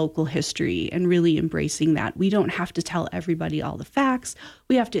into local history and really embracing that? We don't have to tell everybody all the facts.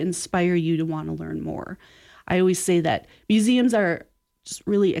 We have to inspire you to want to learn more. I always say that museums are just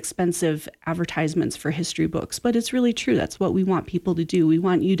really expensive advertisements for history books, but it's really true. That's what we want people to do. We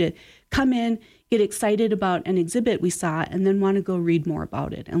want you to come in, get excited about an exhibit we saw, and then want to go read more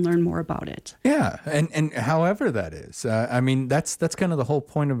about it and learn more about it. Yeah, and however that is, that's kind of the whole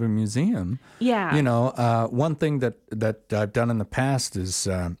point of a museum. Yeah. One thing that I've done in the past is,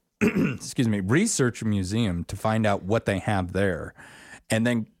 research a museum to find out what they have there, and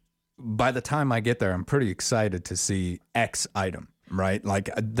then by the time I get there, I'm pretty excited to see X item. Right? Like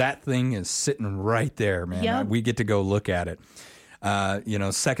that thing is sitting right there, man. Yep. We get to go look at it.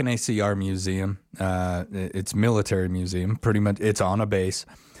 Second ACR Museum, it's military museum, pretty much. It's on a base,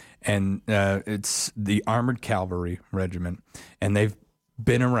 and it's the Armored Cavalry Regiment, and they've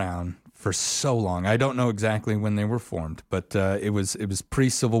been around for so long. I don't know exactly when they were formed, but it was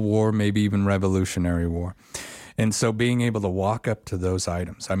pre-Civil War, maybe even Revolutionary War. And so being able to walk up to those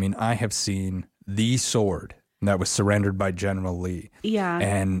items, I have seen the sword that was surrendered by General Lee. Yeah.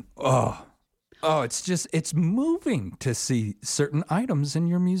 And, it's moving to see certain items in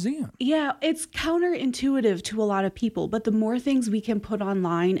your museum. Yeah, it's counterintuitive to a lot of people, but the more things we can put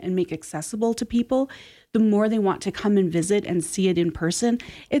online and make accessible to people, the more they want to come and visit and see it in person.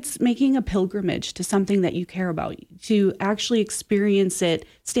 It's making a pilgrimage to something that you care about, to actually experience it,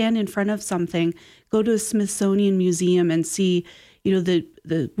 stand in front of something, go to a Smithsonian museum and see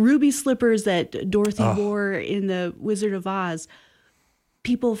the ruby slippers that Dorothy wore in the Wizard of Oz.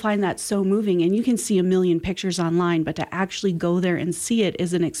 People find that so moving, and you can see a million pictures online, but to actually go there and see it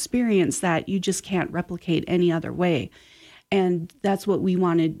is an experience that you just can't replicate any other way. And that's what we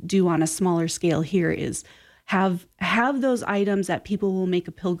want to do on a smaller scale here, is have those items that people will make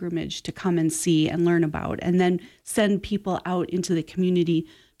a pilgrimage to come and see and learn about, and then send people out into the community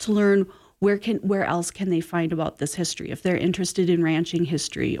to learn where else can they find about this history. If they're interested in ranching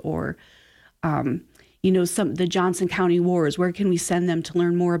history or, the Johnson County Wars, where can we send them to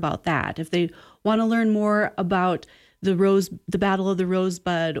learn more about that? If they want to learn more about the Battle of the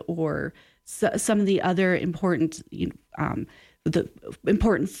Rosebud, or some of the other important, the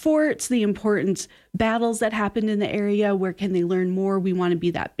important forts, the important battles that happened in the area, where can they learn more? We want to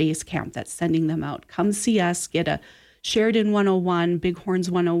be that base camp that's sending them out. Come see us, get a Sheridan 101, Bighorns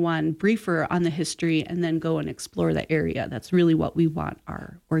 101, briefer on the history, and then go and explore the area. That's really what we want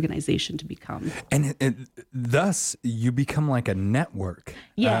our organization to become. And thus, you become like a network.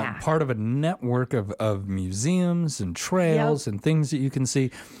 Yeah. Part of a network of museums and trails and things that you can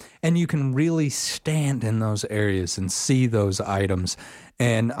see. And you can really stand in those areas and see those items.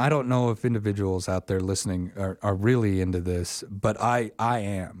 And I don't know if individuals out there listening are really into this, but I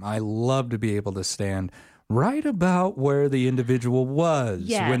am. I love to be able to stand right about where the individual was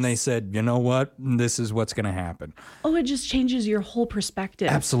when they said, you know what, this is what's going to happen. Oh, it just changes your whole perspective.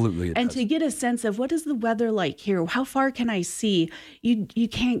 Absolutely. And to get a sense of what is the weather like here? How far can I see? You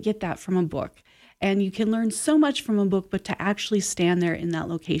can't get that from a book. And you can learn so much from a book, but to actually stand there in that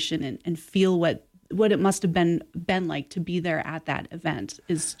location and feel what it must have been like to be there at that event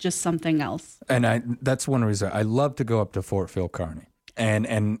is just something else. And that's one reason I love to go up to Fort Phil Kearny.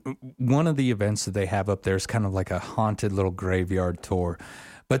 And one of the events that they have up there is kind of like a haunted little graveyard tour.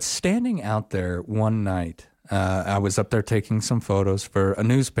 But standing out there one night, I was up there taking some photos for a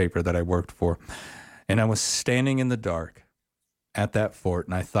newspaper that I worked for. And I was standing in the dark at that fort,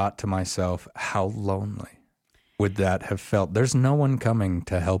 and I thought to myself, how lonely would that have felt? There's no one coming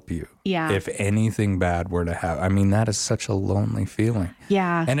to help you. Yeah. If anything bad were to happen. I mean, that is such a lonely feeling.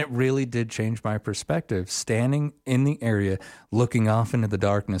 Yeah. And it really did change my perspective, standing in the area, looking off into the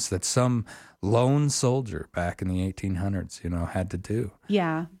darkness that some lone soldier back in the 1800s, had to do.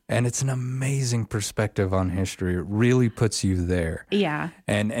 Yeah. And it's an amazing perspective on history. It really puts you there. Yeah.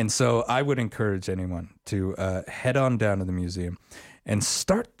 And so I would encourage anyone to head on down to the museum and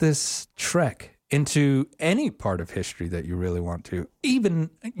start this trek into any part of history that you really want to. Even,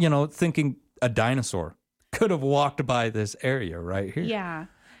 thinking a dinosaur could have walked by this area right here. Yeah.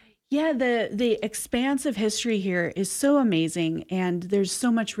 Yeah, the expanse of history here is so amazing, and there's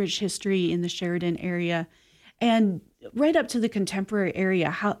so much rich history in the Sheridan area. And right up to the contemporary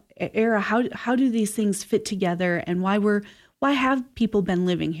how do these things fit together, and why have people been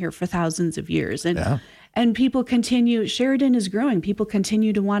living here for thousands of years? And people continue, Sheridan is growing. People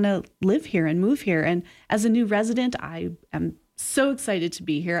continue to want to live here and move here. And as a new resident, I am so excited to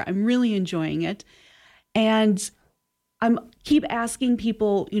be here. I'm really enjoying it. And I'm keep asking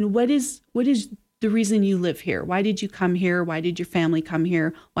people, what is the reason you live here? Why did you come here? Why did your family come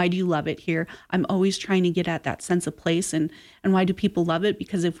here? Why do you love it here? I'm always trying to get at that sense of place. And why do people love it?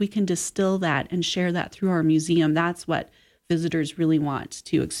 Because if we can distill that and share that through our museum, that's what visitors really want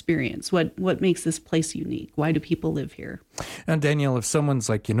to experience. What makes this place unique? Why do people live here? Now, Danielle, if someone's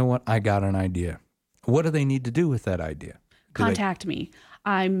like, you know what, I got an idea, what do they need to do with that idea? Contact me.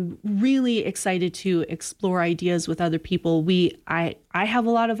 I'm really excited to explore ideas with other people. I have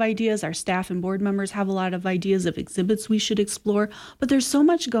a lot of ideas. Our staff and board members have a lot of ideas of exhibits we should explore, but there's so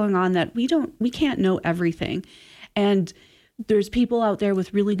much going on that we can't know everything. And there's people out there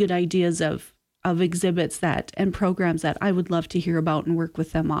with really good ideas of exhibits and programs that I would love to hear about and work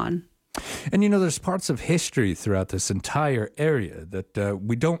with them on. And there's parts of history throughout this entire area that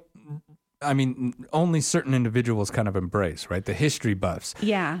we don't, only certain individuals kind of embrace, right? The history buffs.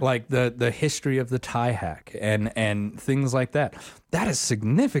 Yeah. Like the history of the tie hack and things like that. That is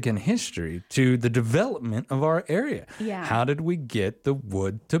significant history to the development of our area. Yeah. How did we get the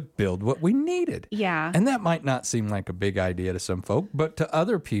wood to build what we needed? Yeah. And that might not seem like a big idea to some folk, but to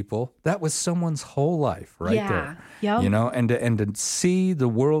other people, that was someone's whole life right there. Yep. And to see the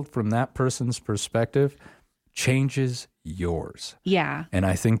world from that person's perspective changes yours. Yeah. And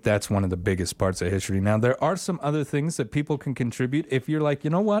I think that's one of the biggest parts of history. Now, there are some other things that people can contribute. If you're like, you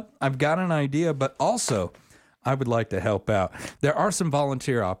know what, I've got an idea, but also I would like to help out. There are some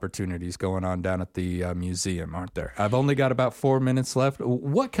volunteer opportunities going on down at the museum, aren't there? I've only got about 4 minutes left.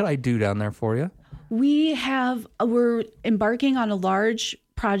 What could I do down there for you? We're embarking on a large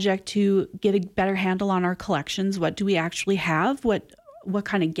project to get a better handle on our collections. What do we actually have? What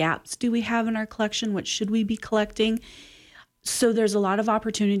kind of gaps do we have in our collection? What should we be collecting? So there's a lot of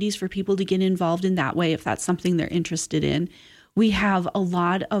opportunities for people to get involved in that way if that's something they're interested in. We have a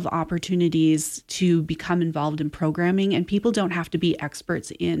lot of opportunities to become involved in programming, and people don't have to be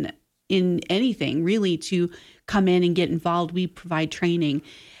experts in anything really to come in and get involved. We provide training.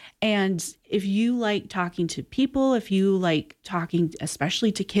 And if you like talking to people, if you like talking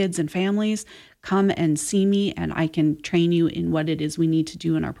especially to kids and families, come and see me and I can train you in what it is we need to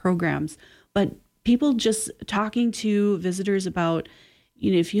do in our programs. But people just talking to visitors about,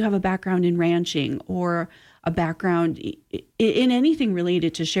 if you have a background in ranching or a background in anything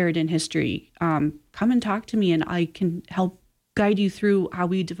related to Sheridan history, come and talk to me and I can help guide you through how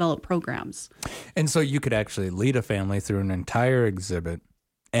we develop programs. And so you could actually lead a family through an entire exhibit.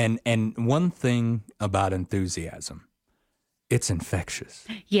 And one thing about enthusiasm, it's infectious.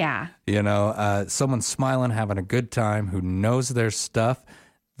 Yeah. Someone smiling, having a good time, who knows their stuff.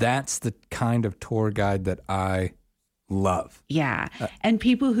 That's the kind of tour guide that I love. Yeah. And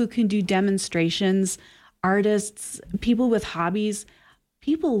people who can do demonstrations, artists, people with hobbies,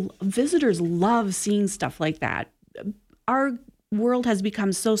 visitors love seeing stuff like that. Our world has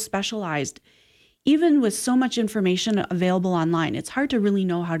become so specialized. Even with so much information available online, it's hard to really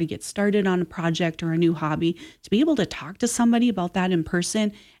know how to get started on a project or a new hobby. To be able to talk to somebody about that in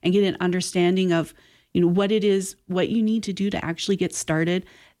person and get an understanding of, what it is, what you need to do to actually get started,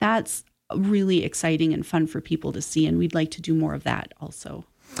 that's really exciting and fun for people to see. And we'd like to do more of that also.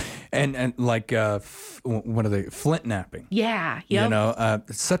 And like, what are they? Flint napping. Yeah. Yep.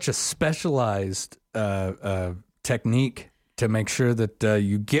 It's such a specialized technique to make sure that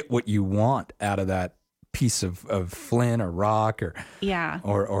you get what you want out of that piece of flint or rock or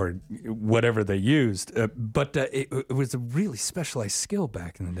whatever they used. But it was a really specialized skill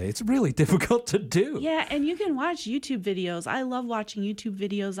back in the day. It's really difficult to do. Yeah, and you can watch YouTube videos. I love watching YouTube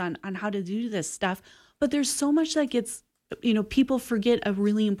videos on how to do this stuff. But there's so much that gets, people forget a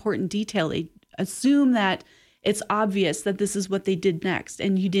really important detail. They assume that it's obvious that this is what they did next,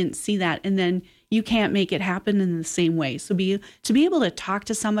 and you didn't see that, and then you can't make it happen in the same way. So to be able to talk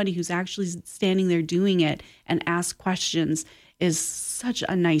to somebody who's actually standing there doing it and ask questions is such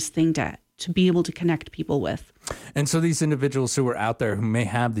a nice thing to be able to connect people with. And so these individuals who are out there who may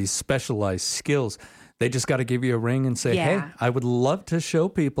have these specialized skills, they just got to give you a ring and say, hey, I would love to show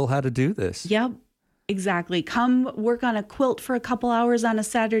people how to do this. Yep, exactly. Come work on a quilt for a couple hours on a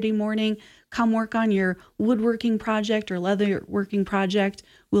Saturday morning. Come work on your woodworking project or leatherworking project.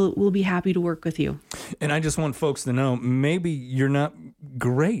 We'll be happy to work with you. And I just want folks to know, maybe you're not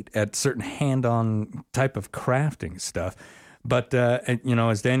great at certain hand-on type of crafting stuff. But,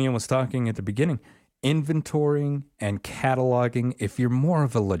 as Danielle was talking at the beginning, inventorying and cataloging, if you're more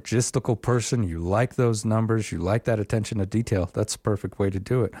of a logistical person, you like those numbers, you like that attention to detail, that's the perfect way to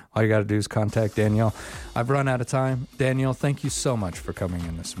do it. All you got to do is contact Danielle. I've run out of time. Danielle, thank you so much for coming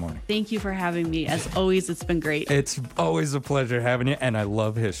in this morning. Thank you for having me. As always, it's been great. It's always a pleasure having you, and I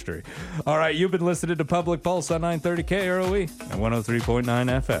love history. All right, you've been listening to Public Pulse on 930 KROE and 103.9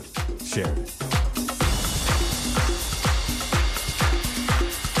 FM. Sheridan.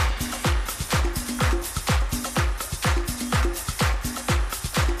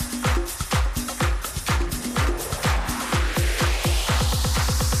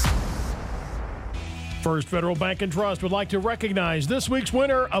 First Federal Bank and Trust would like to recognize this week's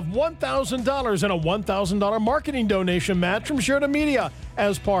winner of $1,000 and a $1,000 marketing donation match from Sheridan Media.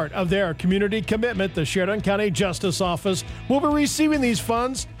 As part of their community commitment, the Sheridan County Justice Office will be receiving these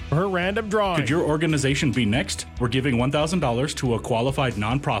funds for random drawing. Could your organization be next? We're giving $1,000 to a qualified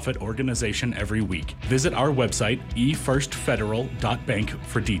nonprofit organization every week. Visit our website, efirstfederal.bank,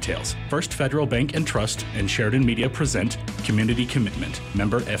 for details. First Federal Bank and Trust and Sheridan Media present Community Commitment.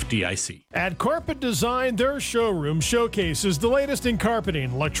 Member FDIC. At Carpet Design, their showroom showcases the latest in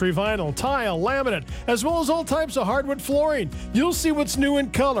carpeting, luxury vinyl, tile, laminate, as well as all types of hardwood flooring. You'll see what's new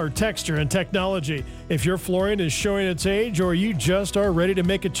in color, texture, and technology. If your flooring is showing its age or you just are ready to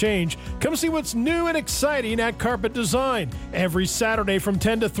make a change, come see what's new and exciting at Carpet Design. Every Saturday from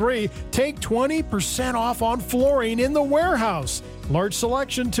 10 to 3, take 20% off on flooring in the warehouse. Large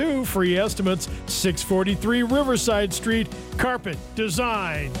selection, too. Free estimates, 643 Riverside Street, Carpet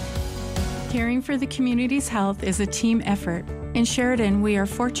Design. Caring for the community's health is a team effort. In Sheridan, we are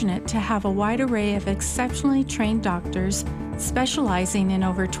fortunate to have a wide array of exceptionally trained doctors specializing in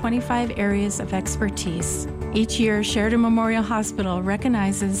over 25 areas of expertise. Each year, Sheridan Memorial Hospital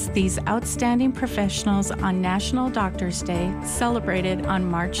recognizes these outstanding professionals on National Doctors Day, celebrated on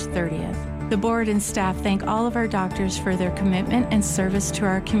March 30th. The board and staff thank all of our doctors for their commitment and service to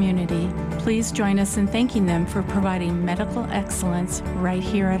our community. Please join us in thanking them for providing medical excellence right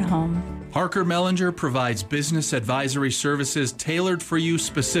here at home. Harker Mellinger provides business advisory services tailored for you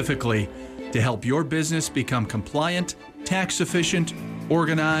specifically to help your business become compliant, tax efficient,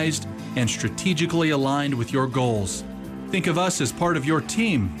 organized, and strategically aligned with your goals. Think of us as part of your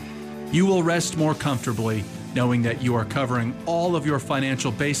team. You will rest more comfortably knowing that you are covering all of your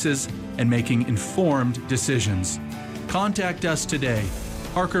financial bases and making informed decisions. Contact us today.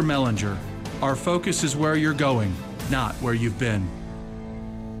 Harker Mellinger. Our focus is where you're going, not where you've been.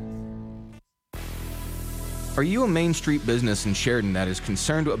 Are you a Main Street business in Sheridan that is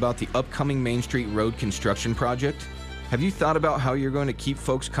concerned about the upcoming Main Street Road construction project? Have you thought about how you're going to keep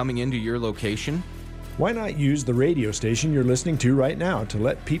folks coming into your location? Why not use the radio station you're listening to right now to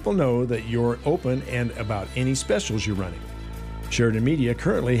let people know that you're open and about any specials you're running? Sheridan Media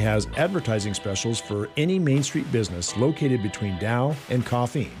currently has advertising specials for any Main Street business located between Dow and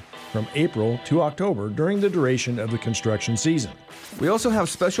Coffeen from April to October during the duration of the construction season. We also have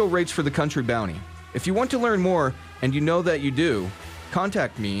special rates for the Country Bounty. If you want to learn more, and you know that you do,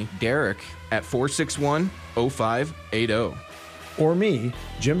 contact me, Derek, at 461-0580. Or me,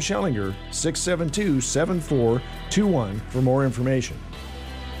 Jim Schellinger, 672-7421 for more information.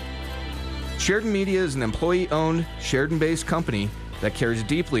 Sheridan Media is an employee-owned, Sheridan-based company that cares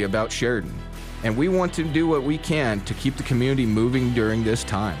deeply about Sheridan, and we want to do what we can to keep the community moving during this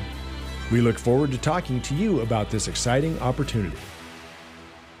time. We look forward to talking to you about this exciting opportunity.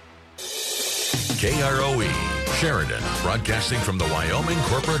 KROE, Sheridan, broadcasting from the Wyoming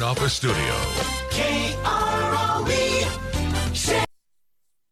Corporate Office Studio. KROE.